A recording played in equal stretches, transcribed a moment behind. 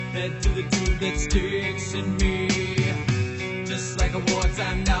Head to the tube that sticks in me, just like a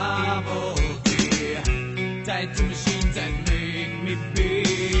wartime novelty, tied to machines that make me be.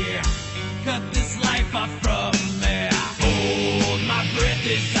 Cut this life off from me. Hold my breath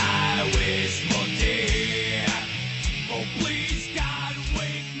as I wish for day. Oh, please, God,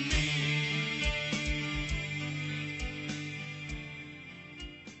 wake me.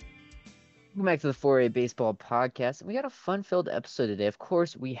 Welcome back to the 4A Baseball Podcast. And we got a fun-filled episode today. Of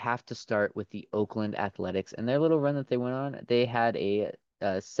course, we have to start with the Oakland Athletics and their little run that they went on. They had a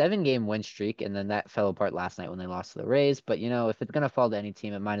 7-game win streak, and then that fell apart last night when they lost to the Rays. But, if it's going to fall to any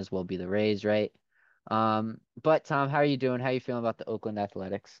team, it might as well be the Rays, right? But Tom, how are you doing? How are you feeling about the Oakland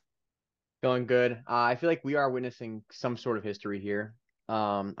Athletics? Going good. I feel like we are witnessing some sort of history here.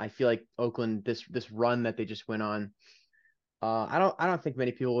 I feel like Oakland, this run that they just went on, I don't think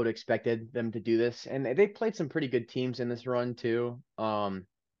many people would have expected them to do this, and they played some pretty good teams in this run too. I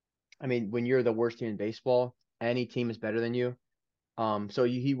mean, when you're the worst team in baseball, any team is better than you. So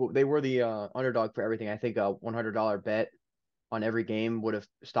they were the underdog for everything. I think a $100 bet on every game would have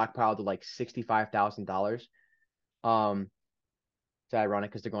stockpiled to like $65,000. Um, It's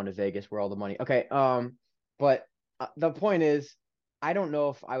ironic because they're going to Vegas where all the money. Okay. But the point is, I don't know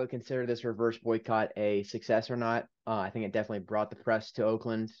if I would consider this reverse boycott a success or not. I think it definitely brought the press to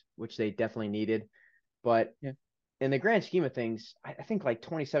Oakland, which they definitely needed. But Yeah. in the grand scheme of things, I think like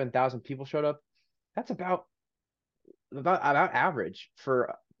 27,000 people showed up. That's about average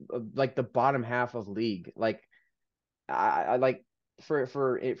for like the bottom half of league. Like I like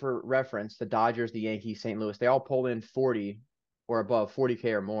for reference, the Dodgers, the Yankees, St. Louis, they all pulled in 40 or above,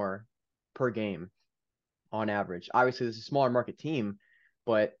 40K or more per game on average. Obviously, this is a smaller market team,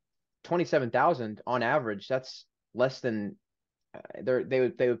 but 27,000 on average, that's less than they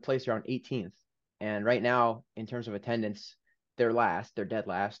would place around 18th. And right now, in terms of attendance, they're dead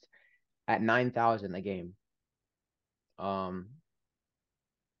last at 9,000 a game. Um,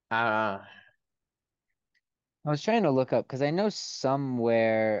 uh, I was trying to look up because I know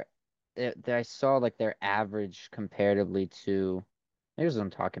somewhere that I saw like their average comparatively to. Here's what I'm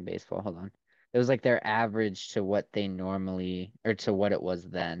talking baseball. Hold on. It was like their average to what they normally or to what it was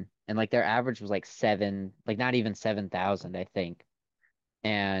then. And like their average was like seven, like not even 7,000, I think.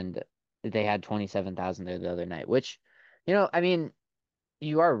 And they had 27,000 there the other night, which, I mean,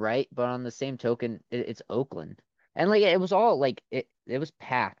 you are right, but on the same token, it's Oakland. And like it was all like it was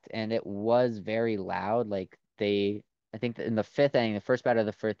packed and it was very loud. I think that in the fifth inning, the first batter of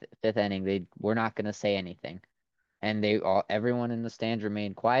the fifth inning, they were not going to say anything, and everyone in the stands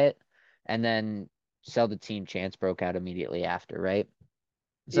remained quiet, and then sell the team chants broke out immediately after, right?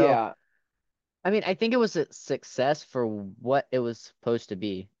 So yeah, I mean, I think it was a success for what it was supposed to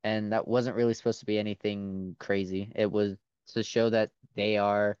be, and that wasn't really supposed to be anything crazy. It was to show that they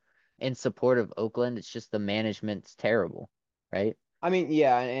are in support of Oakland. It's just the management's terrible, right? I mean,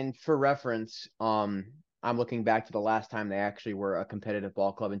 yeah, and for reference, I'm looking back to the last time they actually were a competitive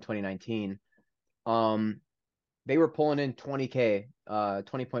ball club in 2019. Um, they were pulling in 20K,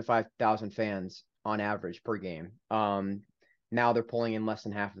 20.5 thousand fans on average per game. Now they're pulling in less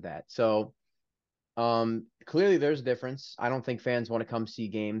than half of that. So, clearly there's a difference. I don't think fans want to come see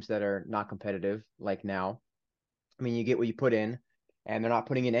games that are not competitive like now. I mean, you get what you put in, and they're not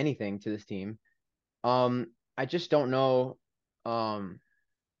putting in anything to this team. I just don't know. Um,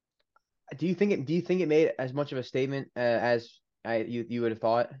 do you think it made as much of a statement as you would have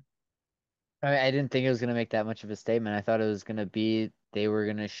thought? I didn't think it was gonna make that much of a statement. I thought it was gonna be they were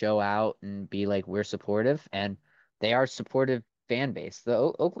gonna show out and be like we're supportive, and they are supportive fan base. The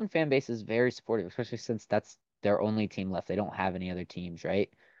Oakland fan base is very supportive, especially since that's their only team left. They don't have any other teams, right?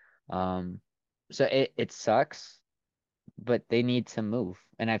 Um, so it sucks, but they need to move.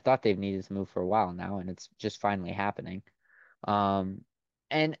 And I thought they've needed to move for a while now, and it's just finally happening. Um,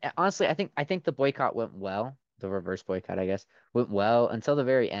 and honestly, I think the boycott went well. The reverse boycott, I guess, went well until the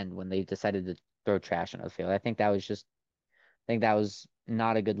very end when they decided to throw trash on the field. I think that was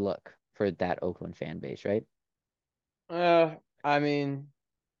not a good look for that Oakland fan base, right? I mean,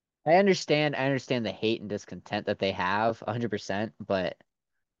 I understand the hate and discontent that they have 100%, but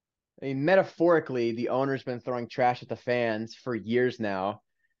metaphorically, the owner's been throwing trash at the fans for years now,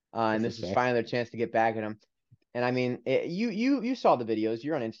 and this this is is fair. finally their chance to get back at them. And I mean, you saw the videos.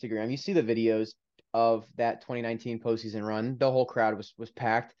 You're on Instagram. You see the videos of that 2019 postseason run. The whole crowd was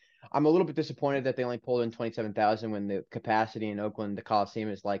packed. I'm a little bit disappointed that they only pulled in 27,000 when the capacity in Oakland, the Coliseum,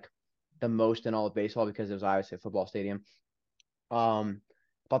 is like the most in all of baseball because it was obviously a football stadium. Um,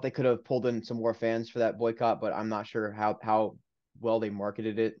 Thought they could have pulled in some more fans for that boycott, but I'm not sure how well they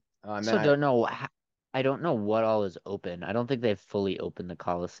marketed it. And then Also I don't know. I don't know what all is open. I don't think they've fully opened the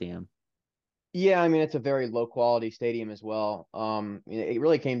Coliseum. Yeah, I mean it's a very low quality stadium as well. It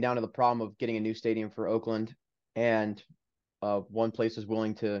really came down to the problem of getting a new stadium for Oakland, and one place was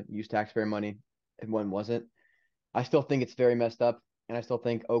willing to use taxpayer money and one wasn't. I still think it's very messed up, and I still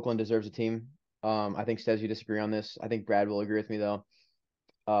think Oakland deserves a team. I think Stez, you disagree on this. I think Brad will agree with me though.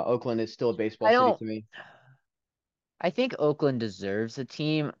 Oakland is still a baseball I city don't to me. I think Oakland deserves a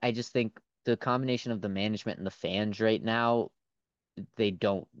team. I just think the combination of the management and the fans right now, they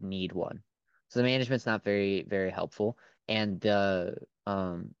don't need one. So the management's not very, very helpful, and the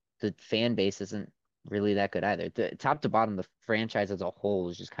fan base isn't really that good either. The top to bottom, the franchise as a whole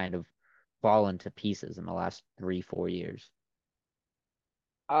is just kind of fallen to pieces in the last 3, 4 years.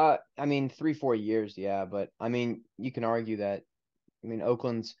 I mean 3, 4 years, yeah, but I mean you can argue that. I mean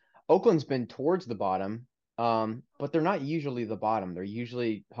Oakland's been towards the bottom, but they're not usually the bottom. They're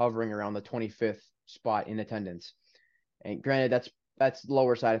usually hovering around the 25th spot in attendance. And granted, that's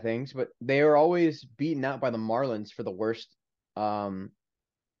lower side of things, but they are always beaten out by the Marlins for the worst, um,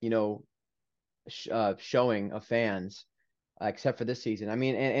 you know, showing of fans, except for this season. I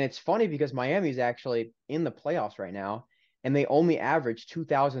mean, and it's funny because Miami's actually in the playoffs right now, and they only average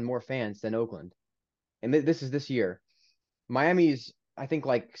 2,000 more fans than Oakland. And this is this year. Miami's, I think,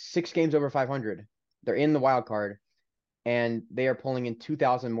 like 6 games over 500. They're in the wild card, and they are pulling in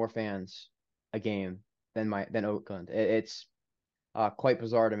 2,000 more fans a game than Oakland. It's quite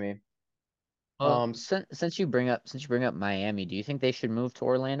bizarre to me. Well, since you bring up Miami, do you think they should move to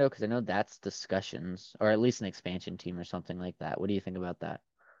Orlando? Because I know that's discussions, or at least an expansion team or something like that. What do you think about that?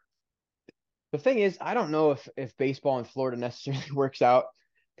 The thing is, I don't know if baseball in Florida necessarily works out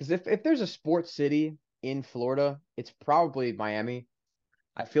because if there's a sports city in Florida, it's probably Miami.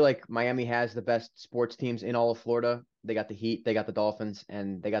 I feel like Miami has the best sports teams in all of Florida. They got the Heat, they got the Dolphins,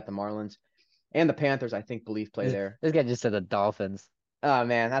 and they got the Marlins and the Panthers. I think believe play there. This guy just said the Dolphins. Oh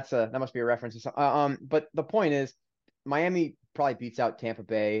man, that must be a reference to something. But the point is, Miami probably beats out Tampa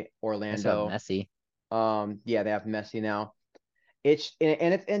Bay, I saw Orlando. Messi. Yeah, they have Messi now.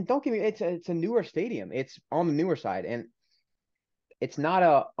 And don't get me, it's a newer stadium. It's on the newer side, and it's not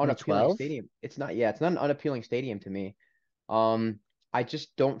a Only unappealing 12? stadium. It's not an unappealing stadium to me. Um, I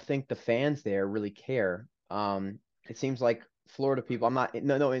just don't think the fans there really care. It seems like Florida people. I'm not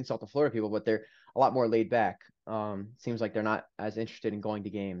no insult to Florida people, but they're a lot more laid back. Seems like they're not as interested in going to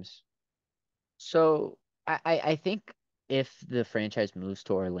games. So I think if the franchise moves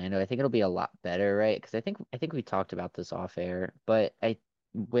to Orlando, I think it'll be a lot better, right? Because I think we talked about this off air, but I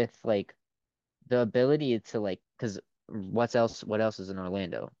with like the ability to like because what else is in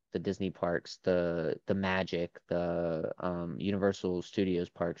Orlando? The Disney parks, the Magic, the Universal Studios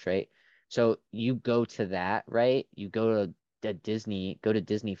parks, right? So you go to that, right? You go to Disney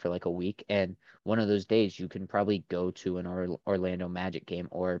for like a week, and one of those days you can probably go to an Orlando Magic game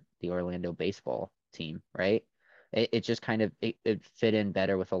or the Orlando baseball team, right? It just kind of it fit in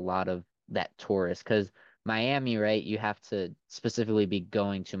better with a lot of that tourist because Miami, right? You have to specifically be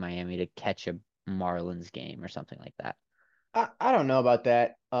going to Miami to catch a Marlins game or something like that. I don't know about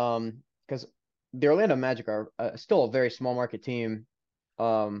that. Because the Orlando Magic are still a very small market team.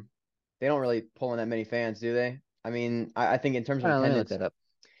 Um, they don't really pull in that many fans, do they? I mean, I think in terms of Hold on, let me look attendance, that up.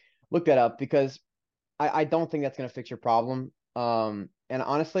 look that up because I don't think that's going to fix your problem. And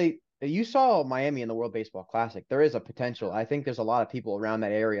honestly, you saw Miami in the World Baseball Classic. There is a potential. I think there's a lot of people around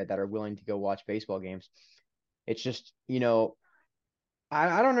that area that are willing to go watch baseball games. It's just,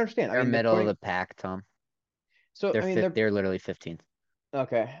 I don't understand. I They're mean, middle of the pack, Tom. They're I mean, they're literally 15th.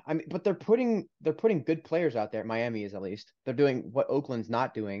 okay. I mean, but they're putting good players out there. Miami is at least. They're doing what Oakland's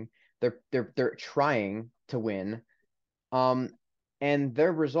not doing. They're trying to win. Um, and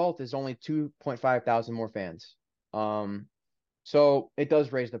their result is only 2.5 thousand more fans. Um, so it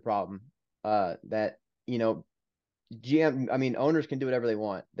does raise the problem. That GM. I mean, owners can do whatever they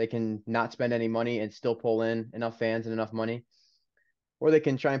want. They can not spend any money and still pull in enough fans and enough money, or they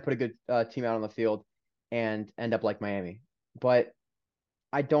can try and put a good team out on the field and end up like Miami. But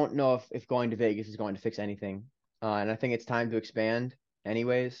I don't know if going to Vegas is going to fix anything. And I think it's time to expand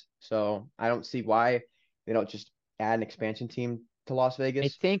anyways. So I don't see why they don't just add an expansion team to Las I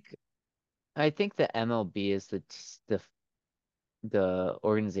Vegas. think I think the MLB is the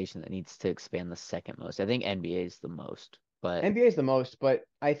organization that needs to expand the second most. I think NBA is the most, but NBA is the most, but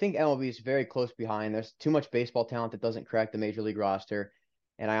I think MLB is very close behind. There's too much baseball talent that doesn't crack the major league roster.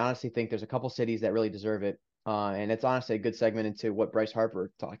 And I honestly think there's a couple cities that really deserve it. And it's honestly a good segment into what Bryce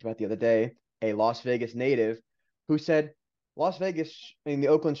Harper talked about the other day, a Las Vegas native who said I mean, the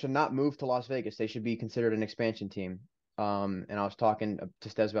Oakland should not move to Las Vegas. They should be considered an expansion team. And I was talking to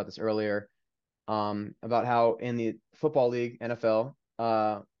Stez about this earlier. about how in the football league NFL,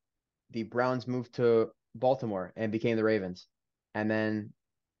 the Browns moved to Baltimore and became the Ravens, and then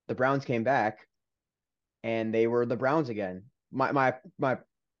the Browns came back and they were the Browns again. My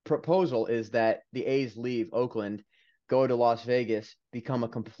proposal is that the A's leave Oakland, go to Las Vegas, become a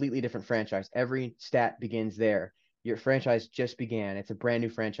completely different franchise. Every stat begins there. Your franchise just began. It's a brand new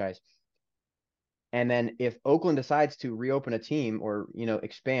franchise. And then if Oakland decides to reopen a team or,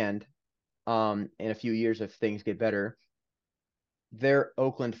 expand in a few years if things get better, their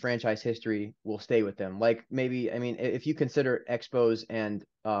Oakland franchise history will stay with them. Like maybe, I mean, if you consider Expos and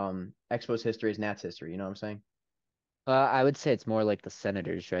Expos history as Nats history, you know what I'm saying? I would say it's more like the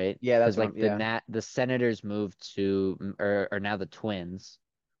Senators, right? Yeah, that's Because what I'm. like the Yeah, Nat the Senators moved to or now the Twins,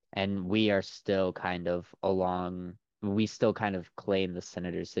 and we are still kind of along. We still kind of claim the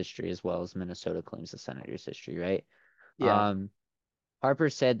Senators' history as well as Minnesota claims the Senators' history, right? yeah, Um, Harper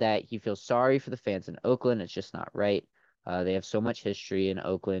said that he feels sorry for the fans in Oakland. It's just not right. They have so much history in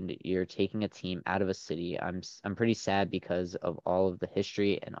Oakland. You're taking a team out of a city. I'm pretty sad because of all of the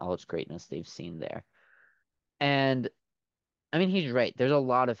history and all its greatness they've seen there. And I mean, he's right. There's a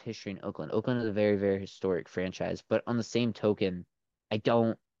lot of history in Oakland. Oakland is a very, very historic franchise. But on the same token, I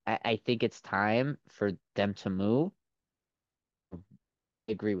don't. I think it's time for them to move.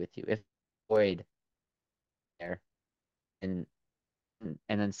 I agree with you. If Boyd there and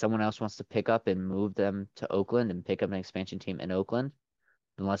and then someone else wants to pick up and move them to Oakland and pick up an expansion team in Oakland,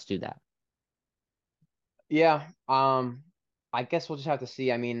 then let's do that. yeah. I guess we'll just have to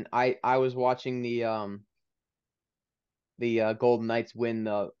see. I mean, I was watching the Golden Knights win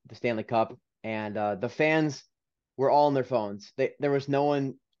the Stanley Cup, and the fans were all on their phones. There was no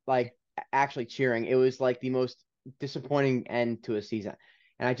one like actually cheering. It was like the most disappointing end to a season,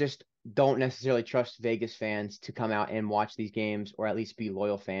 and I just don't necessarily trust Vegas fans to come out and watch these games or at least be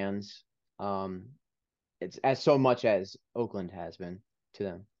loyal fans. Um, it's as so much as Oakland has been to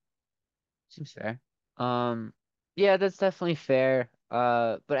them. Seems fair. Um, yeah, that's definitely fair.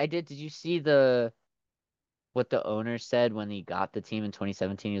 But did you see the what the owner said when he got the team in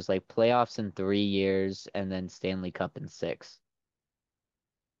 2017? He was like playoffs in 3 years and then Stanley Cup in six.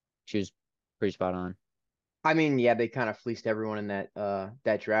 She was pretty spot on. I mean, yeah, they kind of fleeced everyone in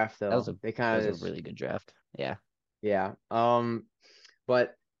that draft That was though. a They that kind was of a just really good draft. Yeah. yeah.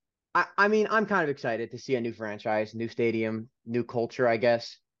 But I mean, I'm kind of excited to see a new franchise, new stadium, new culture, I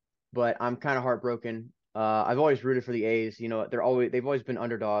guess. But I'm kind of heartbroken. I've always rooted for the A's. They've always been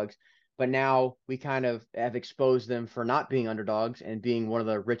underdogs, but now we kind of have exposed them for not being underdogs and being one of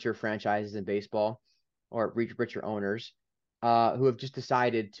the richer franchises in baseball, or richer owners, who have just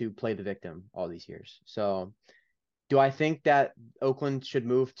decided to play the victim all these years. So, do I think that Oakland should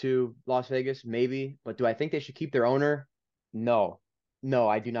move to Las Vegas? Maybe, but do I think they should keep their owner? No, no,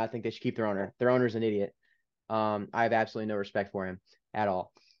 I do not think they should keep their owner. Their owner's an idiot. I have absolutely no respect for him at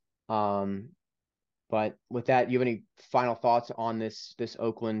all. Um, but with that, you have any final thoughts on this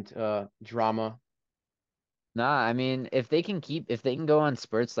Oakland drama? Nah, I mean, if they can go on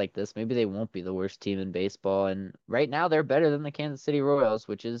spurts like this, maybe they won't be the worst team in baseball. And right now they're better than the Kansas City Royals,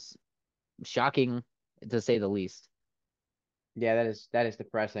 which is shocking to say the least. Yeah, that is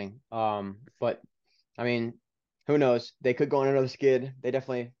depressing. But I mean, who knows? They could go on another skid. They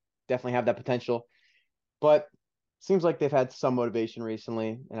definitely have that potential. But seems like they've had some motivation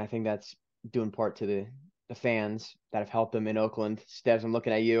recently, and I think that's due in part to the fans that have helped them in Oakland. Steves, I'm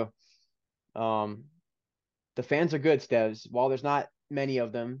looking at you. Um, the fans are good, Steves. While there's not many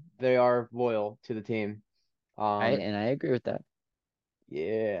of them, they are loyal to the team. Um, And I agree with that.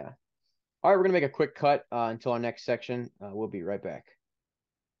 yeah. All right, we're gonna make a quick cut until our next section. We'll be right back.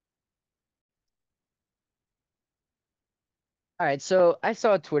 All right, so I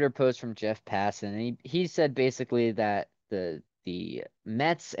saw a Twitter post from Jeff Passan, and he said basically that the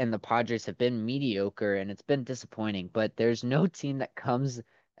Mets and the Padres have been mediocre and it's been disappointing, but there's no team that comes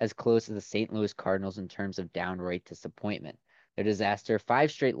as close as the St. Louis Cardinals in terms of downright disappointment. Their disaster,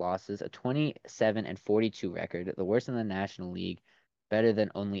 five straight losses, a 27 and 42 record, the worst in the National League, better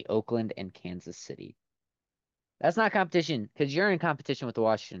than only Oakland and Kansas City. That's not competition because you're in competition with the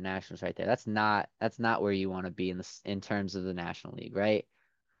Washington Nationals right there. That's not where you want to be in terms of the National League, right?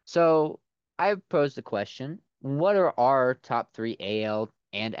 So I posed a question. What are our top three AL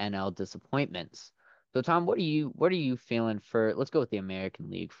and NL disappointments? So Tom, what are you feeling for let's go with the American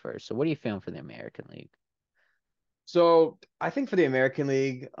League first. So what are you feeling for the American League? So I think for the American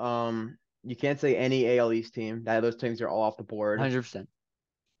League, you can't say any AL East team. That those teams are all off the board. 100%.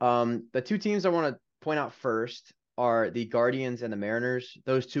 The two teams I want to point out first are the Guardians and the Mariners.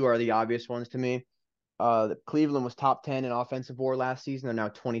 Those two are the obvious ones to me. Cleveland was top 10 in offensive WAR last season. They're now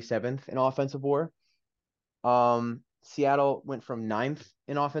 27th in offensive WAR. Seattle went from 9th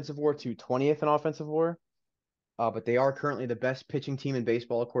in offensive WAR to 20th in offensive WAR. But they are currently the best pitching team in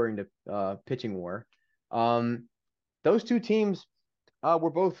baseball according to pitching WAR. Those two teams were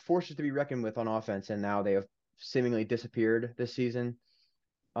both forces to be reckoned with on offense, and now they have seemingly disappeared this season.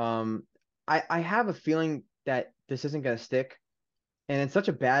 I have a feeling that this isn't going to stick. And in such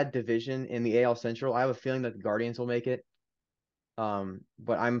a bad division in the AL Central, I have a feeling that the Guardians will make it.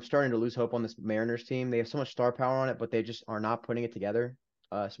 But I'm starting to lose hope on this Mariners team. They have so much star power on it, but they just are not putting it together.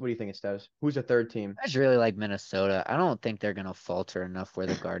 So what do you think it does? Who's the third team? I just really like Minnesota. I don't think they're gonna falter enough where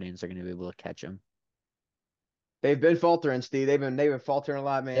the Guardians are gonna be able to catch them. They've been faltering, Steve. They've been faltering a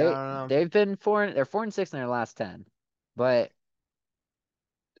lot, man. I They don't know. they've been they're 4-6 in their last 10, but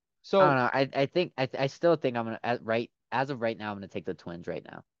I don't So know. I think I still think I'm gonna as of right now I'm gonna take the Twins right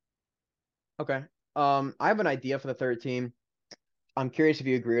now. okay. I have an idea for the third team. I'm curious if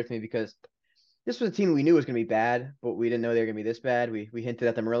you agree with me because this was a team we knew was going to be bad, but we didn't know they were going to be this bad. We hinted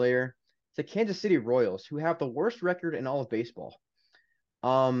at them earlier. It's the Kansas City Royals, who have the worst record in all of baseball.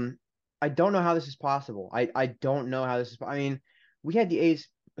 Um, I don't know how this is possible. I don't know how this is. I mean, we had the A's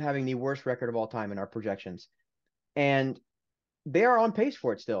having the worst record of all time in our projections, and they are on pace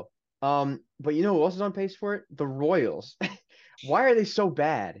for it still. But you know who else is on pace for it? The Royals. Why are they so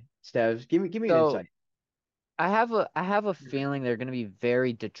bad, Stev? Give me an So insight. I have a feeling they're gonna be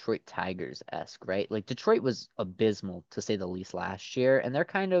very Detroit Tigers-esque, right? Like Detroit was abysmal to say the least last year, and they're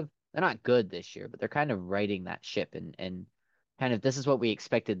not good this year, but they're kind of riding that ship and kind of this is what we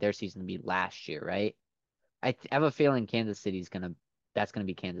expected their season to be last year, right? I have a feeling that's gonna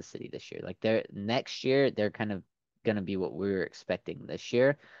be Kansas City this year. Like they're next year they're kind of gonna be what we were expecting this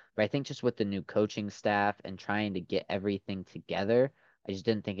year. But I think just with the new coaching staff and trying to get everything together, I just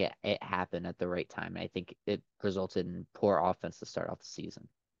didn't think it happened at the right time. I think it resulted in poor offense to start off the season.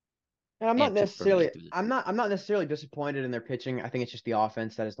 And I'm And not it took for me necessarily through the I'm not necessarily disappointed in their pitching. I think it's just the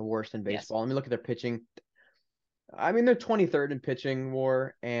offense that is the worst in yes. baseball. Let me look at their pitching. I mean, they're 23rd in pitching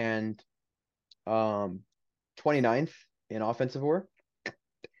WAR and um 29th in offensive WAR.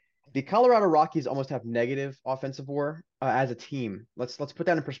 The Colorado Rockies almost have negative offensive WAR as a team. Let's put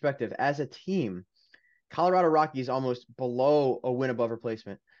that in perspective. As a team, Colorado Rockies almost below a win above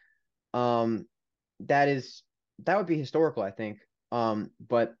replacement. Um, that is that would be historical, I think.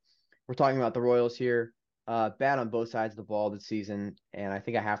 But we're talking about the Royals here. Bad on both sides of the ball this season, and I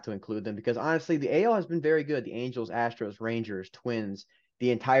think I have to include them because honestly, the AL has been very good. The Angels, Astros, Rangers, Twins,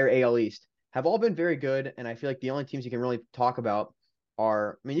 the entire AL East have all been very good, and I feel like the only teams you can really talk about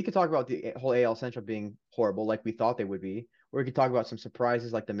are, I mean, you could talk about the whole AL Central being horrible, like we thought they would be, or you could talk about some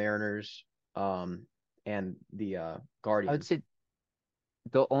surprises like the Mariners, and the I would Guardians. say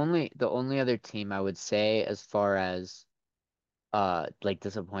the only other team I would say as far as like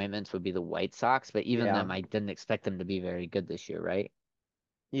disappointments would be the White Sox, but even Yeah, them I didn't expect them to be very good this year, right?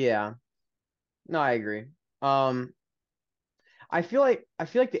 yeah. No, I agree. Um, I feel like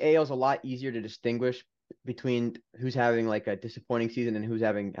the AL is a lot easier to distinguish between who's having like a disappointing season and who's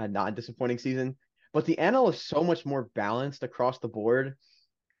having a not disappointing season. But the NL is so much more balanced across the board.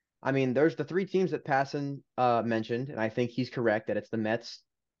 I mean, there's the three teams that Passan mentioned, and I think he's correct that it's the Mets,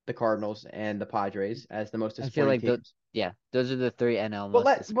 the Cardinals, and the Padres as the most I feel disappointing like teams. those are the three NL But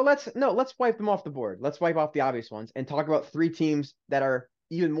most let's wipe them off the board. Let's wipe off the obvious ones and talk about three teams that are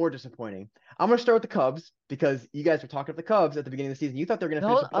even more disappointing. I'm gonna start with the Cubs because you guys were talking about the Cubs at the beginning of the season. You thought they were gonna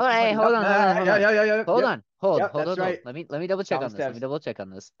finish Hold, above all right, 500. hold Yep, on, hold on, hold on. Hold yep, on. Hold, yep. hold, That's hold, hold. right. Let me double check Calvin on this. Let me Steps. double check on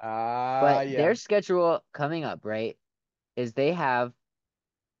this. Ah, But yeah. their schedule coming up, right, is they're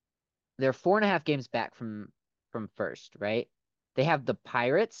 4.5 games back from first, right? They have the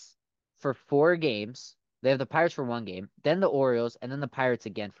Pirates for 4 games. They have the Pirates for 1 game, then the Orioles, and then the Pirates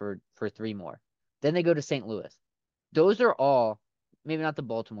again for three more. Then they go to St. Louis. Those are all, maybe not the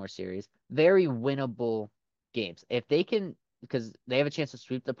Baltimore series, very winnable games. If they can, because they have a chance to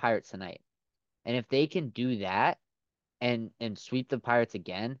sweep the Pirates tonight. And if they can do that and sweep the Pirates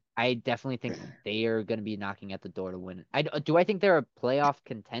again, I definitely think they are going to be knocking at the door to win. I think they're a playoff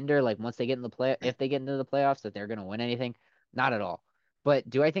contender. Like once they get in the play, if they get into the playoffs, that they're going to win anything. Not at all. But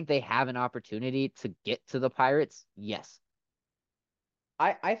do I think they have an opportunity to get to the Pirates? Yes.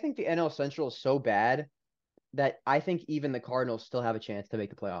 I think the NL Central is so bad that I think even the Cardinals still have a chance to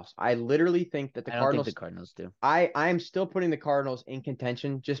make the playoffs. I literally think that the I don't think the Cardinals. Cardinals do. I'm still putting the Cardinals in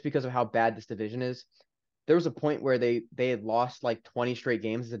contention just because of how bad this division is. There was a point where they had lost like 20 straight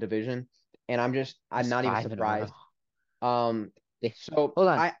games as a division, and I'm Just not even five in a row. surprised. Um, They, so hold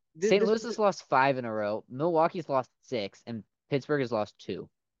on. I St. this Louis has lost 5 in a row. Milwaukee's lost 6, and Pittsburgh has lost 2.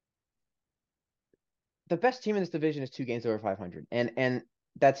 the best team in this division is 2 games over 500, and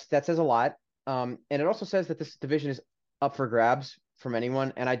that says a lot. And it also says that this division is up for grabs from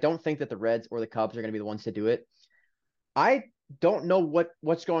anyone, and I don't think that the Reds or the Cubs are going to be the ones to do it. I don't know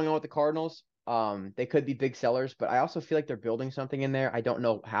what's going on with the Cardinals. They could be big sellers, but I also feel like they're building something in there. I don't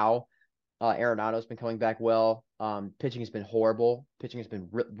know how. Arenado's been coming back well. Pitching has been horrible. Pitching has been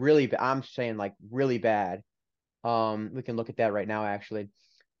really. I'm saying like really bad. We can look at that right now, actually.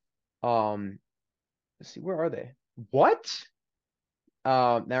 Um, let's see, where are they? What?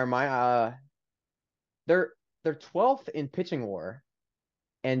 Never mind. They're they're 12th in pitching WAR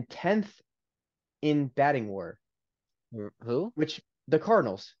and 10th in batting WAR, Who? which the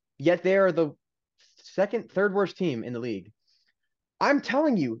Cardinals. Yet they are the third worst team in the league. I'm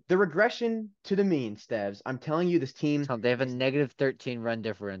telling you, the regression to the mean, Stevs. I'm telling you, this team So they have a is negative 13 run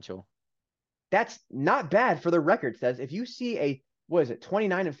differential. that's not bad for the record, Stevs. If you see a what is it,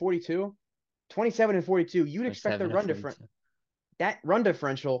 29 and 42, 27 and 42, you'd expect the 7 run of different 42. that run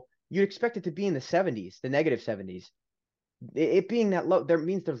differential, you'd expect it to be in the 70s, the negative 70s. It being that low, that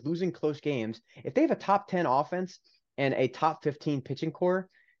means they're losing close games. If they have a top 10 offense and a top 15 pitching core,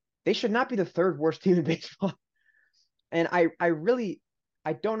 they should not be the third worst team in baseball. And I really,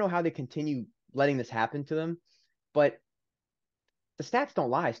 I don't know how they continue letting this happen to them, but the stats don't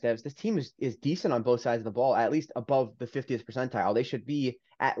lie, Stevs. This team is decent on both sides of the ball, at least above the 50th percentile. They should be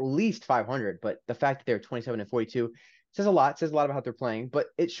at least 500, but the fact that they're 27 and 42 says a lot, says a lot about how they're playing, but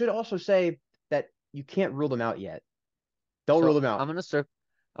it should also say that you can't rule them out yet. Don't rule So them out.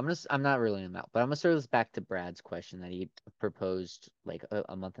 I'm not ruling them out, but I'm gonna circle this back to Brad's question that he proposed like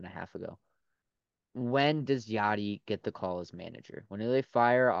a month and a half ago. When does Yachty get the call as manager? When do they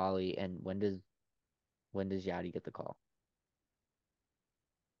fire Ollie, and when does Yachty get the call?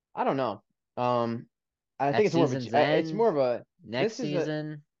 I don't know. Um, I think At it's more of season's a, it's end, more of a, next this is a,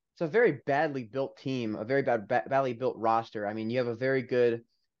 season? it's a very badly built team, a very badly built roster. I mean, you have a very good,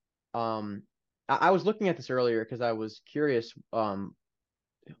 um, I was looking at this earlier because I was curious,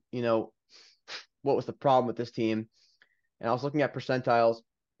 you know, what was the problem with this team? And I was looking at percentiles,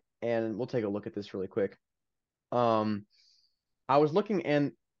 and we'll take a look at this really quick. Um, I was looking,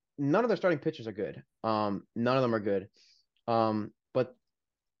 and none of their starting pitchers are good. None of them are good. But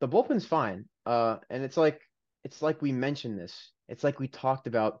the bullpen's fine. And it's like we mentioned this. It's like we talked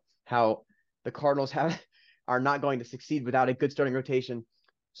about how the Cardinals have are not going to succeed without a good starting rotation.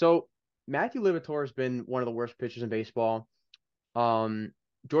 So Matthew Livator has been one of the worst pitchers in baseball. Um,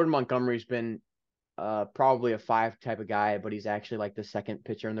 Jordan Montgomery's been probably a 5 type of guy, but he's actually like the second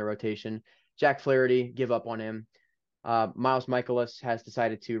pitcher in the rotation. Jack Flaherty, give up on him. Miles Michaelis has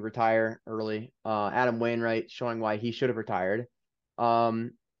decided to retire early. Adam Wainwright showing why he should have retired.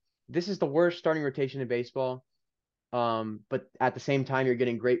 Um, this is the worst starting rotation in baseball. But at the same time, you're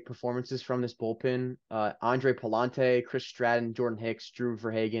getting great performances from this bullpen. Andre Palante, Chris Stratton, Jordan Hicks, Drew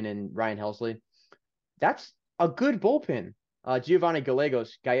Verhagen, and Ryan Helsley. That's a good bullpen. Giovanni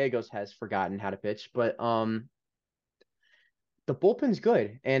Gallegos has forgotten how to pitch, but the bullpen's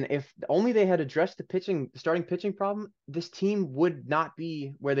good. And if only they had addressed the starting pitching problem, this team would not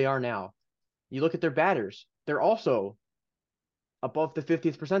be where they are now. You look at their batters, they're also above the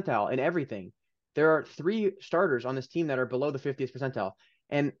 50th percentile in everything. There are 3 starters on this team that are below the 50th percentile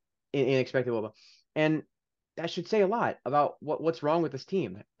and in expected WOBA. And that should say a lot about what's wrong with this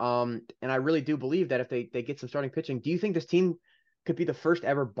team. And I really do believe that if they get some starting pitching, do you think this team could be the first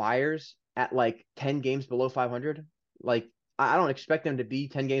ever buyers at like 10 games below 500? Like, I don't expect them to be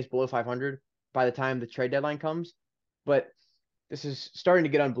 10 games below 500 by the time the trade deadline comes, but this is starting to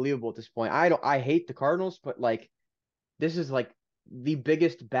get unbelievable at this point. I hate the Cardinals, but like this is like the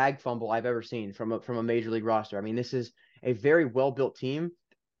biggest bag fumble I've ever seen from a major league roster. I mean, this is a very well built team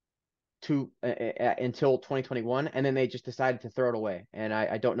to until 2021, and then they just decided to throw it away, and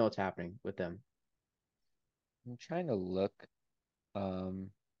I don't know what's happening with them. I'm trying to look um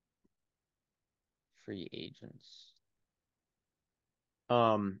free agents.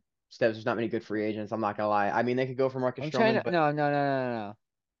 Steps, there's not many good free agents. I'm not gonna lie. I mean, they could go for Marcus I'm trying Stroman, to but no, no, no, no, no, no.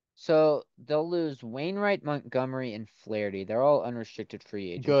 So they'll lose Wainwright, Montgomery, and Flaherty. They're all unrestricted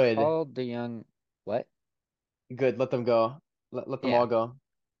free agents. good, Paul DeYoung, what? good. Let them go. Let them Yeah. all go.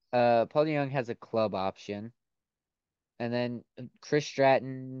 Paul DeYoung has a club option. And then Chris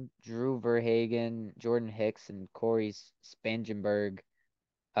Stratton, Drew Verhagen, Jordan Hicks, and Corey Spangenberg,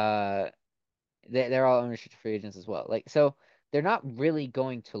 uh, they're all unrestricted free agents as well. Like, so they're not really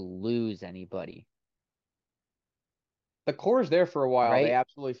going to lose anybody, The core is there for a while. They right?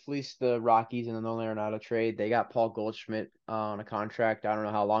 absolutely fleeced the Rockies in the Nolan Arenado trade. They got Paul Goldschmidt on a contract. I don't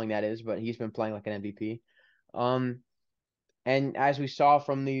know how long that is, but he's been playing like an MVP. Um, and as we saw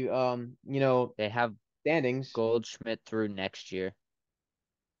from the They have standings. Goldschmidt through next year.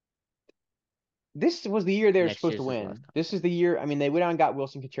 This was the year they were Next supposed to year's his last win. time. This is the year. I mean, they went out and got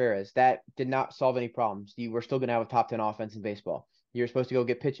Wilson Contreras. That did not solve any problems. You were still going to have a top 10 offense in baseball. You were supposed to go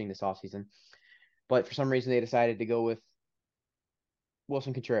get pitching this offseason. But for some reason, they decided to go with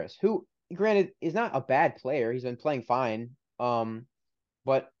Wilson Contreras, who, granted, is not a bad player. He's been playing fine.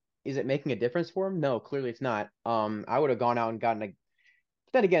 But is it making a difference for him? No, clearly it's not. I would have gone out and gotten a.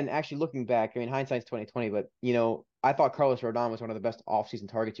 But then again, actually looking back, I mean, hindsight's 2020. But I thought Carlos Rodon was one of the best offseason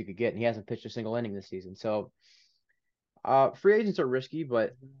targets you could get, and he hasn't pitched a single inning this season. So, free agents are risky,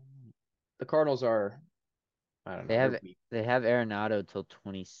 but the Cardinals are. I don't They know. They're have weak. they have Arenado till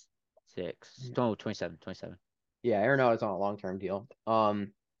 26. No, 27, 27. Yeah, Arenado's on a long-term deal.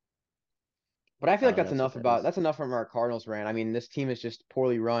 But I feel like Oh, that's what that is. that's enough from our Cardinals rant. I mean, this team is just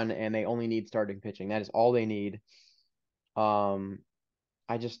poorly run, and they only need starting pitching. That is all they need. Um,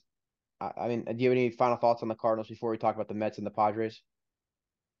 I just, I mean, do you have any final thoughts on the Cardinals before we talk about the Mets and the Padres?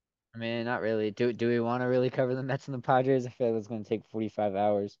 I mean, not really. Do we want to really cover the Mets and the Padres? I feel like it's going to take 45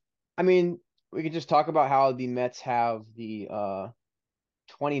 hours. I mean, we could just talk about how the Mets have the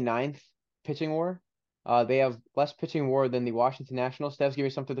 29th pitching war. They have less pitching war than the Washington Nationals. Stev's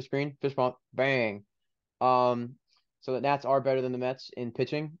giving something to the screen. Fist bump, bang. Um, so the Nats are better than the Mets in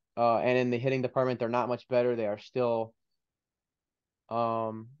pitching. And in the hitting department, they're not much better. They are still.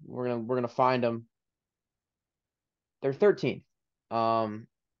 We're gonna find them. They're 13th.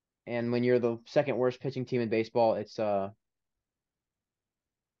 And when you're the second worst pitching team in baseball, it's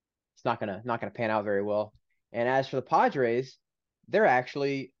not gonna pan out very well. And as for the Padres, they're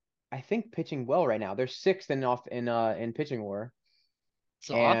actually, I think, pitching well right now. They're sixth in pitching war,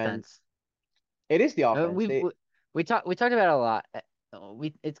 So and offense. it is the Uh, offense. we They we we talked about it a lot.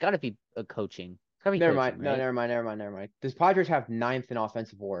 We it's got to be a coaching. It's got to be Never coaching, mind. No, right? never mind. This Padres have ninth in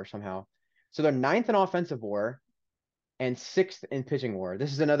offensive war somehow. So they're ninth in offensive war and sixth in pitching war.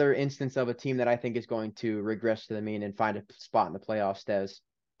 This is another instance of a team that I think is going to regress to the mean and find a spot in the playoffs, Des.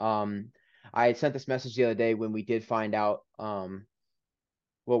 Um, I sent this message the other day when we did find out, well,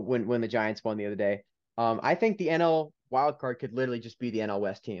 when the Giants won the other day. I think the NL wild card could literally just be the NL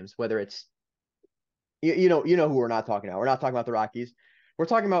West teams, whether it's you know who we're not talking about. We're not talking about the Rockies. We're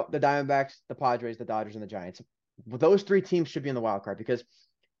talking about the Diamondbacks, the Padres, the Dodgers, and the Giants. Those three teams should be in the wild card because,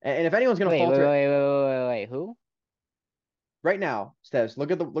 and if anyone's going to falter Wait. Who? right now, Steves, look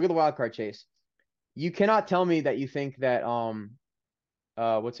at the wild card chase. You cannot tell me that you think that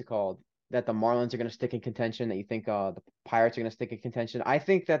what's it called? That the Marlins are going to stick in contention. That you think the Pirates are going to stick in contention. I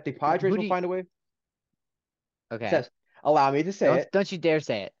think that the Padres Who will do you? find a way. Okay. Steves, allow me to say it. Don't you dare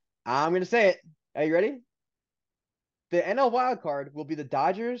say it. I'm going to say it. Are you ready? The NL wild card will be the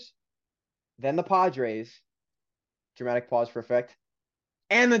Dodgers, then the Padres. Dramatic pause for effect.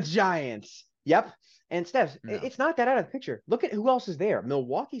 And the Giants. Yep. And Stephs, No. it's not that out of the picture. Look at who else is there.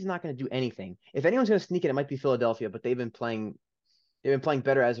 Milwaukee's not going to do anything. If anyone's going to sneak it might be Philadelphia, but they've been playing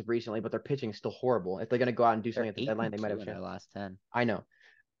better as of recently, but their pitching is still horrible. If they're going to go out and do They're something at the eight deadline, and they might have two a in their chance. last 10. I know.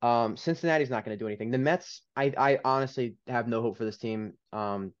 Cincinnati's not going to do anything. The Mets, I honestly have no hope for this team.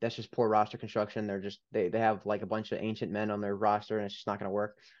 That's just poor roster construction. They have like a bunch of ancient men on their roster, and it's just not going to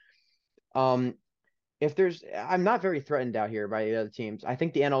work. Um, I'm not very threatened out here by the other teams. I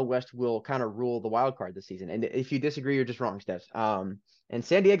think the NL West will kind of rule the wild card this season. And if you disagree, you're just wrong, Steph. And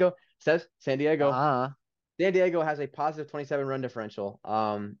San Diego says Uh-uh. San Diego has a positive 27 run differential.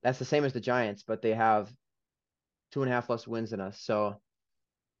 That's the same as the Giants, but they have 2.5 less wins than us. So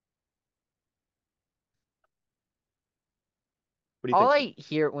what do you All think, Steph? I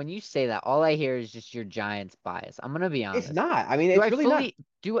hear when you say that, all I hear is just your Giants bias. I'm gonna be It's honest. not. I mean, Do it's I really not.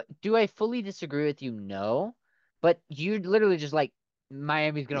 fully do I fully disagree with you? No. But you literally just like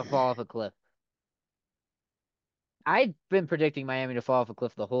Miami's gonna fall off a cliff. I've been predicting Miami to fall off a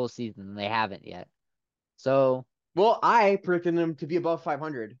cliff the whole season, and they haven't yet. So Well, I predicted them to be above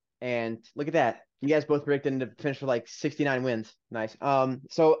 500, and look at that. You guys both predicted them to finish with like 69 wins. Nice.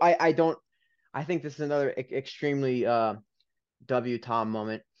 So I don't. I think this is another extremely W Tom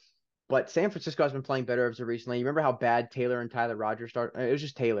moment. But San Francisco has been playing better as of recently. You remember how bad Taylor and Tyler Rogers started? It was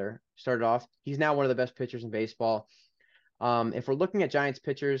just Taylor started off. He's now one of the best pitchers in baseball. If we're looking at Giants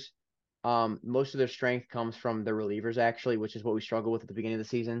pitchers, most of their strength comes from the relievers actually, which is what we struggle with at the beginning of the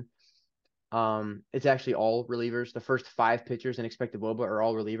season. It's actually all relievers. The first 5 pitchers in expected WOBA are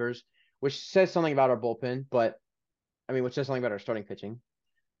all relievers, which says something about our bullpen, but I mean, which says something about our starting pitching.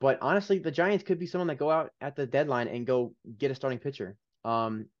 But honestly, the Giants could be someone that go out at the deadline and go get a starting pitcher.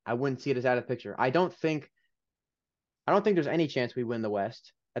 I wouldn't see it as out of the picture. I don't think there's any chance we win the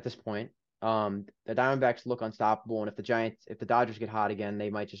West at this point. The Diamondbacks look unstoppable, and if the Dodgers get hot again,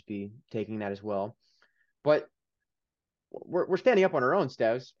 they might just be taking that as well. but we're standing up on our own,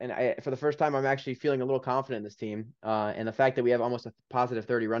 Stevs. And for the first time, I'm actually feeling a little confident in this team. And the fact that we have almost a positive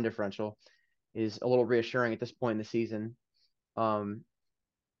 30 run differential is a little reassuring at this point in the season. And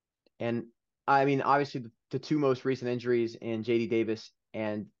I mean, obviously, the two most recent injuries in JD Davis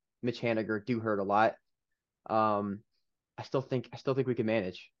and Mitch Haniger do hurt a lot. I still think we can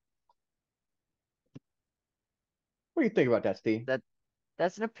manage. What do you think about that, Steve?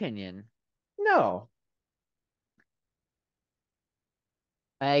 That's an opinion. No.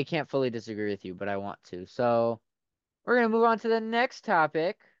 I can't fully disagree with you, but I want to. So we're gonna move on to the next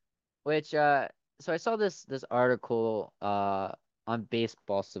topic, which so I saw this article on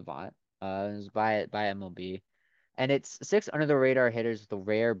Baseball Savant. It was by MLB. And it's six under the radar hitters with a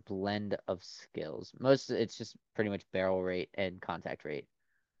rare blend of skills. It's just pretty much barrel rate and contact rate.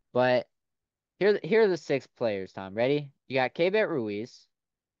 But here are the six players, Tom. Ready? You got Keibert Ruiz.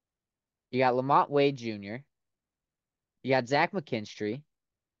 You got Lamont Wade Jr. You got Zach McKinstry,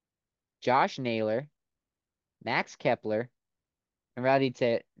 Josh Naylor, Max Kepler, and how do you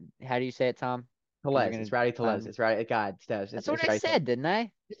say it, Tom? 'Cause you're Telez. gonna It's Rowdy Telez. It's Rowdy. God, Stevs. That's It's what I Rowdy Telez. said, didn't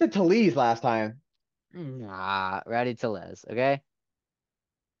I? You said Telez last time. Nah, Rowdy Telez, okay?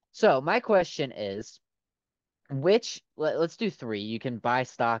 So my question is, let's do three. You can buy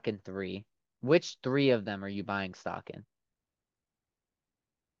stock in three. Which three of them are you buying stock in?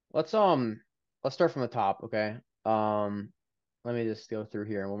 Let's start from the top, okay? Let me just go through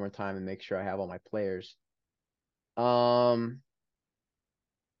here one more time and make sure I have all my players. Okay.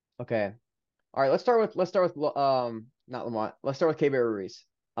 All right, let's start with not Lamont. Let's start with Keibert Ruiz.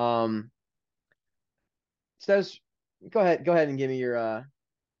 Says go ahead and give me your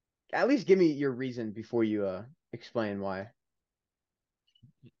at least give me your reason before you explain why.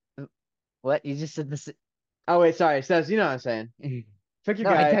 What? You just said this. Oh wait, sorry. Says you know what I'm saying. Pick your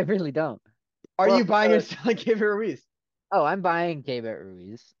No, I guy. really don't. Are Well, you buying or selling Keibert Ruiz? oh, I'm buying Keibert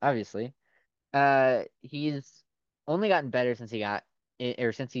Ruiz, obviously. He's only gotten better since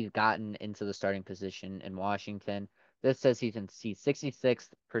he's gotten into the starting position in Washington. This says he's 66th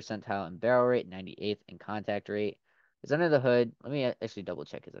percentile in barrel rate, 98th in contact rate. His under the hood. Let me actually double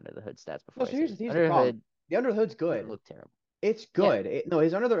check his under the hood stats No, before I so say here's this. the Under the problem. hood The under the hood's doesn't good. look terrible. It's Yeah. good. No,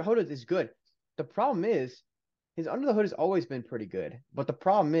 his under the hood is good. The problem is his under the hood has always been pretty good. But the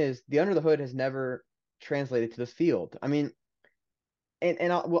problem is the under the hood has never translated to the field. I mean,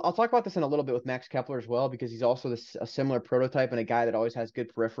 and I'll talk about this in a little bit with Max Kepler as well because he's also a similar prototype and a guy that always has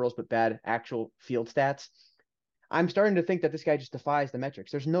good peripherals but bad actual field stats. I'm starting to think that this guy just defies the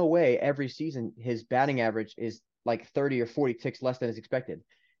metrics. There's no way every season his batting average is like 30 or 40 ticks less than is expected.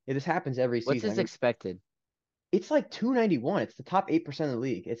 This happens every What's season. his expected? It's like 291. It's the top 8% of the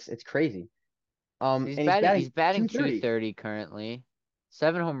league. It's crazy. And He's he's batting. batting He's batting 230. 230 currently.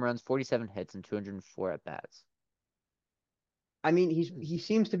 7 home runs, 47 hits, and 204 at bats. I mean, he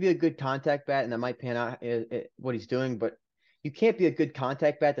seems to be a good contact bat, and that might pan out what he's doing. But you can't be a good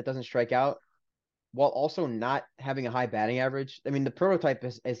contact bat that doesn't strike out while also not having a high batting average. I mean, the prototype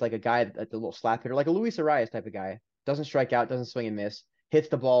is like a guy, like the little slap hitter, like a Luis Arias type of guy. Doesn't strike out, doesn't swing and miss, hits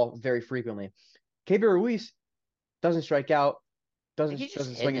the ball very frequently. Keibert Ruiz doesn't strike out, He just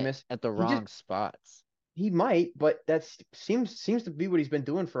doesn't swing hitting and it miss. at the He just wrong spots. he might, but that seems to be what he's been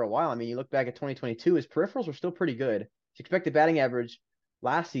doing for a while. I mean, you look back at 2022, his peripherals were still pretty good. His expected batting average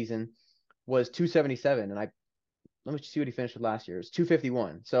last season was 277, and let me see what he finished with last year. It's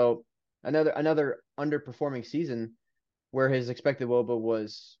 251. So another underperforming season where his expected WOBA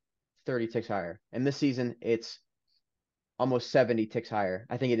was 30 ticks higher. And this season it's almost 70 ticks higher.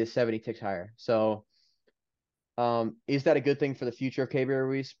 I think it is 70 ticks higher. So is that a good thing for the future of Keibert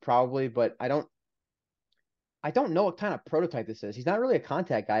Ruiz? Probably, but I don't know what kind of prototype this is. He's not really a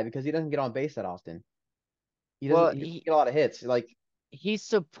contact guy because he doesn't get on base that often. Well, He doesn't get a lot of hits. Like he's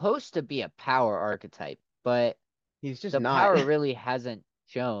supposed to be a power archetype, but he's just the not. power really hasn't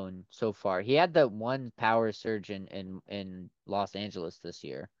shown so far. He had that one power surge in Los Angeles this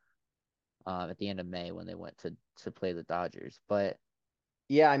year, at the end of May when they went to play the Dodgers. But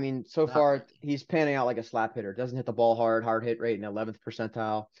Yeah, I mean, so not far really. he's panning out like a slap hitter. Doesn't hit the ball hard hit rate in 11th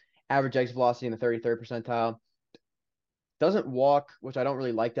percentile, average exit velocity in the 33rd percentile. Doesn't walk, which I don't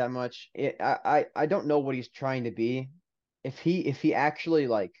really like that much. I don't know what he's trying to be. If he actually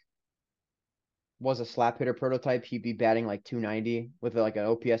like was a slap hitter prototype, he'd be batting like 290 with like an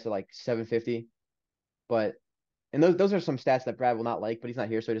OPS of like 750. But and those are some stats that Brad will not like, but he's not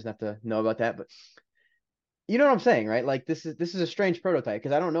here, so he doesn't have to know about that. But you know what I'm saying, right? Like this is a strange prototype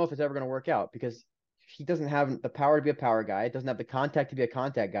because I don't know if it's ever going to work out because he doesn't have the power to be a power guy, doesn't have the contact to be a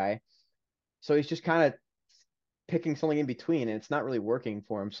contact guy. So he's just kind of picking something in between, and it's not really working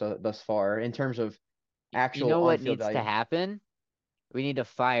for him so thus far in terms of You actual know what on-field needs to value. happen? We need to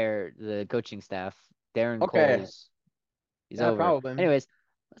fire the coaching staff. Darren Okay, Cole's he's yeah, over. probably. Anyways,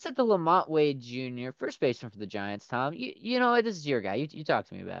 let's hit the Lamont Wade Jr. first baseman for the Giants. Tom, you know what? This is your guy. You talk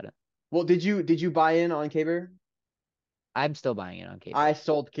to me about it. Well, did you buy in on Caber? I'm still buying it on I Caber.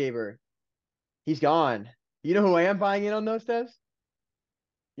 sold Caber. He's gone. You know who I am buying in on those steps?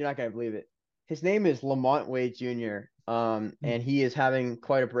 You're not gonna believe it. His name is Lamont Wade Jr. And he is having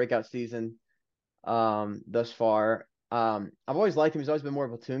quite a breakout season thus far. I've always liked him. He's always been more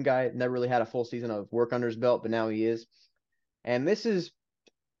of a platoon guy. Never really had a full season of work under his belt, but now he is. And this is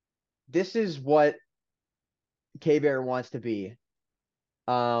what K Bear wants to be.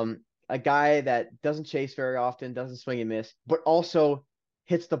 A guy that doesn't chase very often, doesn't swing and miss, but also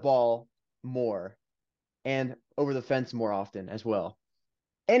hits the ball more and over the fence more often as well.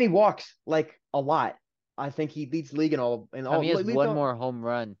 And he walks like a lot. I think he leads the league in all He has leads one all. more home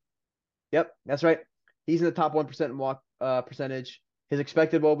run. Yep, that's right. He's in the top 1% in walk percentage. His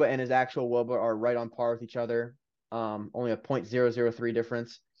expected WOBA and his actual WOBA are right on par with each other. Only a .003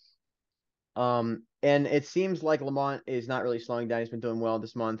 difference. And it seems like Lamont is not really slowing down. He's been doing well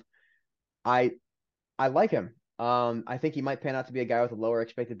this month. I I like him. I think he might pan out to be a guy with a lower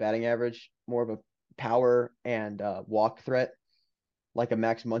expected batting average, more of a power and walk threat, like a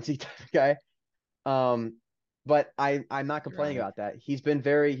Max Muncy type of guy. But I'm not You're complaining right. about that. He's been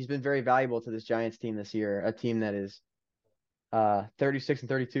very valuable to this Giants team this year, a team that is 36 and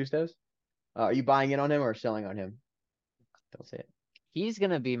 32 steps. Are you buying in on him or selling on him? Don't say it. He's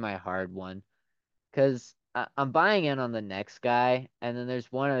gonna be my hard one because I'm buying in on the next guy, and then there's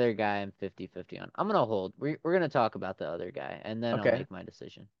one other guy I'm 50-50 on. I'm gonna hold. We're gonna talk about the other guy, and then I'll Okay. make my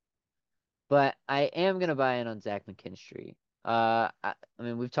decision. But I am gonna buy in on Zach McKinstry. I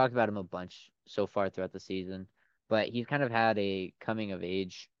mean, we've talked about him a bunch so far throughout the season, but he's kind of had a coming of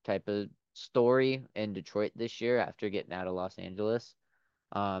age type of story in Detroit this year after getting out of Los Angeles.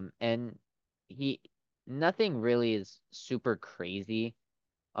 And he nothing really is super crazy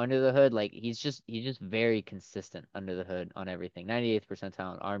under the hood. Like he's just very consistent under the hood on everything. 98th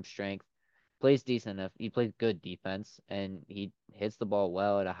percentile in arm strength. Plays decent enough. He plays good defense and he hits the ball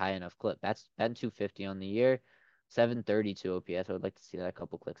well at a high enough clip. That's batting 250 on the year, 732 OPS. I would like to see that a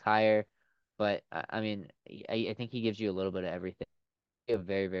couple clicks higher. But I mean, I think he gives you a little bit of everything. A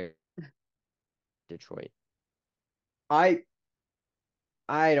very, very Detroit. I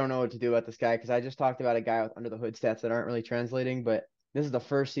I don't know what to do about this guy because I just talked about a guy with under the hood stats that aren't really translating, but this is the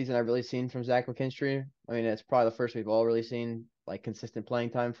first season I've really seen from Zach McKinstry. I mean, it's probably the first we've all really seen like consistent playing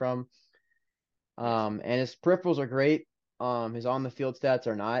time from. Yes. And his peripherals are great. His on the field stats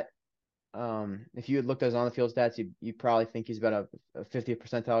are not. If you had looked at his on the field stats, you probably think he's about a 50th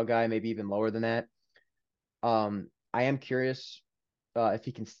percentile guy, maybe even lower than that. I am curious if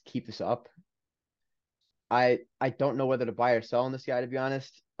he can keep this up. I don't know whether to buy or sell on this guy to be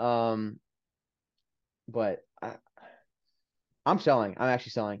honest. But I'm selling. I'm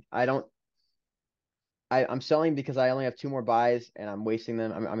actually selling. I'm selling because I only have two more buys and I'm wasting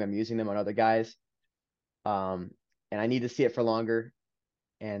them. I'm using them on other guys. Um, and I need to see it for longer.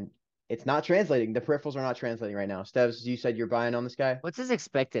 And it's not translating. The peripherals are not translating right now. Steves, you said you're buying on this guy? What's his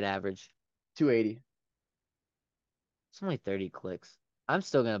expected average? 280. It's only 30 clicks. I'm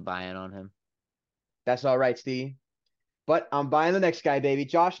still gonna buy in on him. That's all right, Steve. But I'm buying the next guy, baby.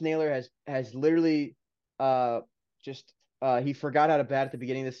 Josh Naylor has literally uh just he forgot how to bat at the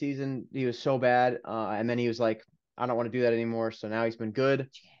beginning of the season. He was so bad. And then he was like, I don't want to do that anymore. So now he's been good.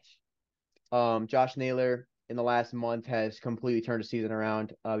 Josh Naylor in the last month has completely turned the season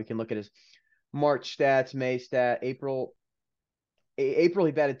around. We can look at his March stats, May stat, April he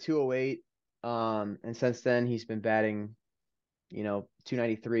batted 208. And since then he's been batting,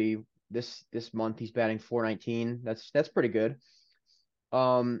 293. This month he's batting 419. That's pretty good.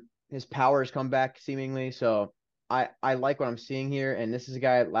 His power has come back seemingly, so I like what I'm seeing here. And this is a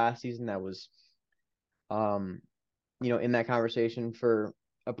guy last season that was, um, in that conversation for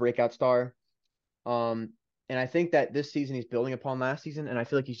a breakout star. And I think that this season he's building upon last season, and I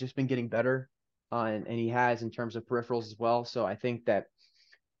feel like he's just been getting better, and he has in terms of peripherals as well. So I think that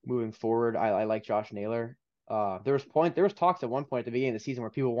moving forward, I like Josh Naylor. There was talks at one point at the beginning of the season where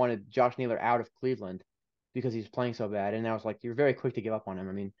people wanted Josh Naylor out of Cleveland because he's playing so bad, and I was like, you're very quick to give up on him.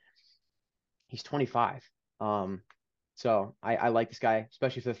 I mean, he's 25. So I like this guy,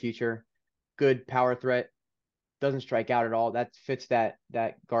 especially for the future. Good power threat, doesn't strike out at all. That fits that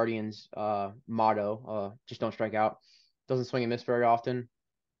Guardians motto. Just don't strike out. Doesn't swing and miss very often.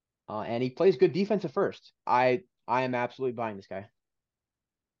 And he plays good defense at first. I am absolutely buying this guy.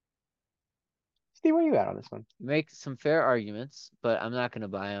 Steve, where are you at on this one? Make some fair arguments, but I'm not gonna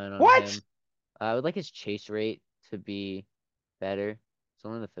buy in on What? him. I would like his chase rate to be better. It's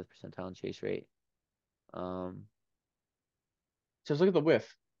only the fifth percentile in chase rate. Um, So let's look at the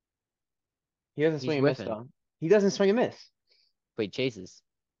whiff. He doesn't he's swing and miss whiffing, though. He doesn't swing and miss. but he chases.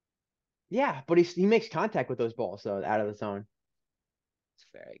 Yeah, but he makes contact with those balls though out of the zone. It's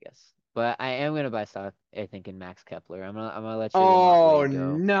fair, I guess. But I am gonna buy stock, I think, in Max Kepler. I'm gonna let your Lamont Oh Wade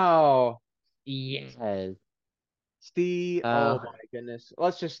go. no. Yes. Steve, oh Uh, my goodness.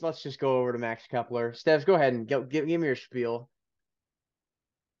 Let's just go over to Max Kepler. Steves, go ahead and give me your spiel.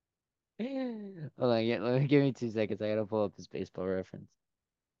 hold on, give me 2 seconds. I gotta pull up his baseball reference.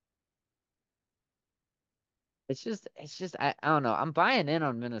 I don't know. I'm buying in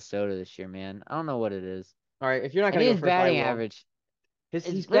on Minnesota this year, man. I don't know what it is. All right, if you're not And gonna go his first, I batting will. average. His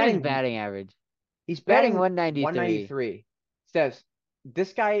It's he's look at his batting batting average. he's Batting batting 193. 193. Steves,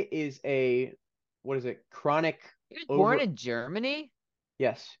 this guy is a what is it? Chronic He was born over in Germany.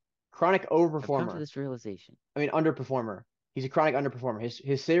 yes, chronic I've come to overperformer. this realization. I mean underperformer. He's a chronic underperformer.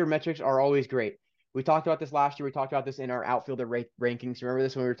 His saver metrics are always great. We talked about this last year. We talked about this in our outfielder rankings. Remember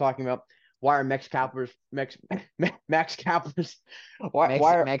this when we were talking about why are Max Kapler's Max Kepler.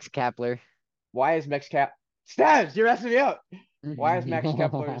 why is Max Cap Stabs, you're messing me up. Why is Max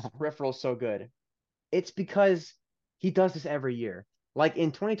Kepler's peripherals so good? It's because he does this every year. Like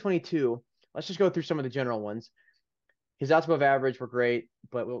in 2022, let's just go through some of the general ones. His outs above average were great,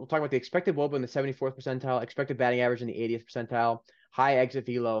 but we'll talk about the expected WOBA in the 74th percentile, expected batting average in the 80th percentile, high exit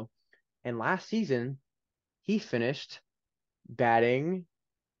velo. And last season, he finished batting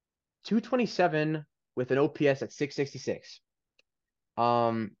 227 with an OPS at 666.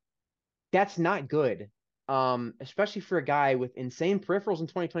 Um, that's not good. Especially for a guy with insane peripherals in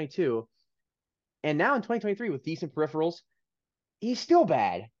 2022. And now in 2023 with decent peripherals, he's still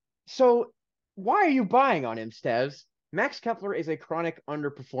bad. So why are you buying on him, Steves? Max Kepler is a chronic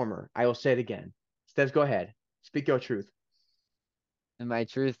underperformer. I will say it again. Steves, go ahead. Speak your truth. And my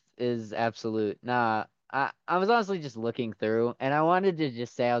truth is absolute. Nah, I was honestly just looking through, and I wanted to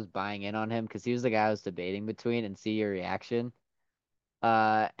just say I was buying in on him because he was the guy I was debating between and see your reaction.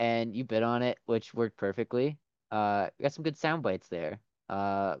 And you bid on it, which worked perfectly. We got some good sound bites there.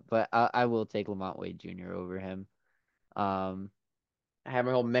 But I will take Lamont Wade Jr. over him. Um, I have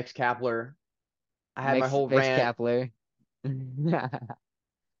my whole Max Kepler. I had my whole Max rant. Kepler.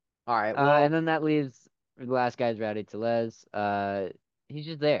 All right. And Well, then that leaves the last guy's Rowdy Tellez. He's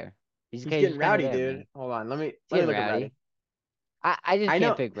just there. he's He's getting just kind of rowdy, there, dude. man. Hold on. Let me He's let me getting look at rowdy. Rowdy. I just I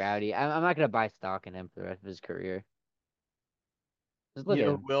can't know. pick Rowdy. I'm not gonna buy stock in him for the rest of his career. Just look You at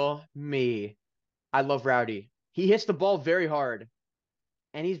know, him. Will, me. I love Rowdy. He hits the ball very hard,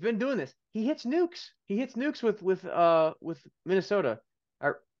 and he's been doing this. He hits nukes. He hits nukes with Minnesota.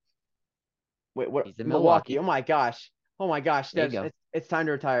 Or wait, what? He's in Milwaukee. Milwaukee. Oh my gosh, There you Steps. go. It's time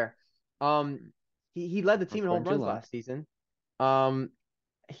to retire. Um, he led the team in home Recording too runs long. last season. Um,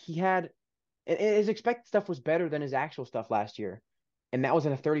 he had and his expected stuff was better than his actual stuff last year, and that was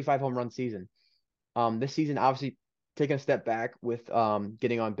in a 35 home run season. This season obviously taking a step back with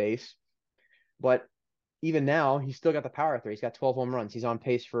getting on base, but even now he's still got the power threat. He's got 12 home runs. He's on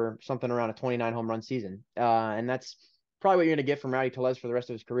pace for something around a 29 home run season, and that's probably what you're gonna get from Rowdy Tellez for the rest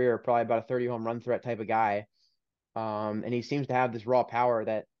of his career. Probably about a 30 home run threat type of guy. And he seems to have this raw power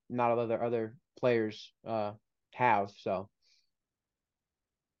that not other players have. So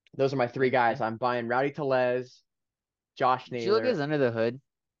those are my three guys. Okay. I'm buying Rowdy Tellez, Josh Did you look at Naylor, his under the hood?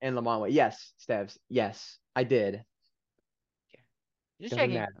 and Lamont Wade. Yes, Steves. Yes, I did. Okay. Just Doesn't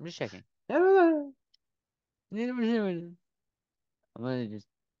checking. matter. I'm just checking. No, I'm gonna just.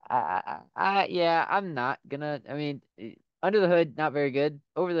 Yeah. I'm not gonna. I mean, under the hood, not very good.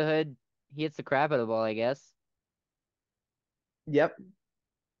 Over the hood, he hits the crap out of the ball, I guess. Yep.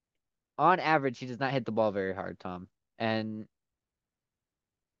 On average, he does not hit the ball very hard, Tom. And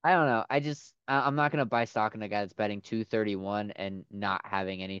I don't know. I'm not gonna buy stock in a guy that's betting 231 and not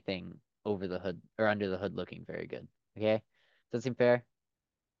having anything over the hood or under the hood looking very good. Okay, does that seem fair?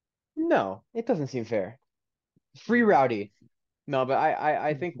 No, it doesn't seem fair. Free Rowdy. No, but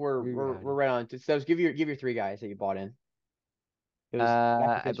I think Very we're rowdy. right on. So give your three guys that you bought in. It was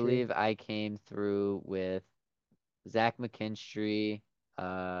Zach I McKinstry. believe I came through with Zach McKinstry,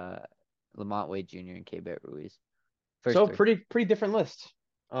 uh, Lamont Wade Jr. and K. Ruiz. First So three. pretty different lists.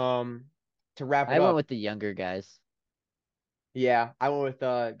 Um, to wrap it I went up, with the younger guys. yeah, I went with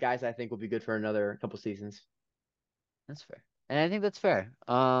guys I think will be good for another couple seasons. That's fair, and I think that's fair.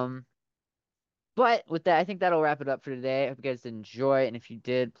 But with that, I think that'll wrap it up for today. I hope you guys did enjoy. And if you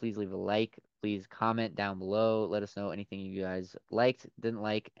did, please leave a like. Please comment down below. Let us know anything you guys liked, didn't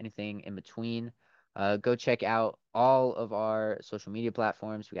like, anything in between. Go check out all of our social media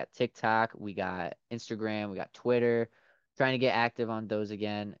platforms. We got TikTok, we got Instagram, we got Twitter. Trying to get active on those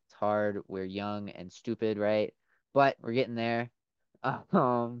again. It's hard. We're young and stupid, right? But we're getting there.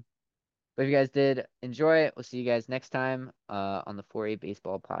 But if you guys did enjoy it, we'll see you guys next time on the 4A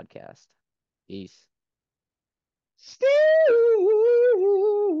Baseball Podcast. Peace. Steve!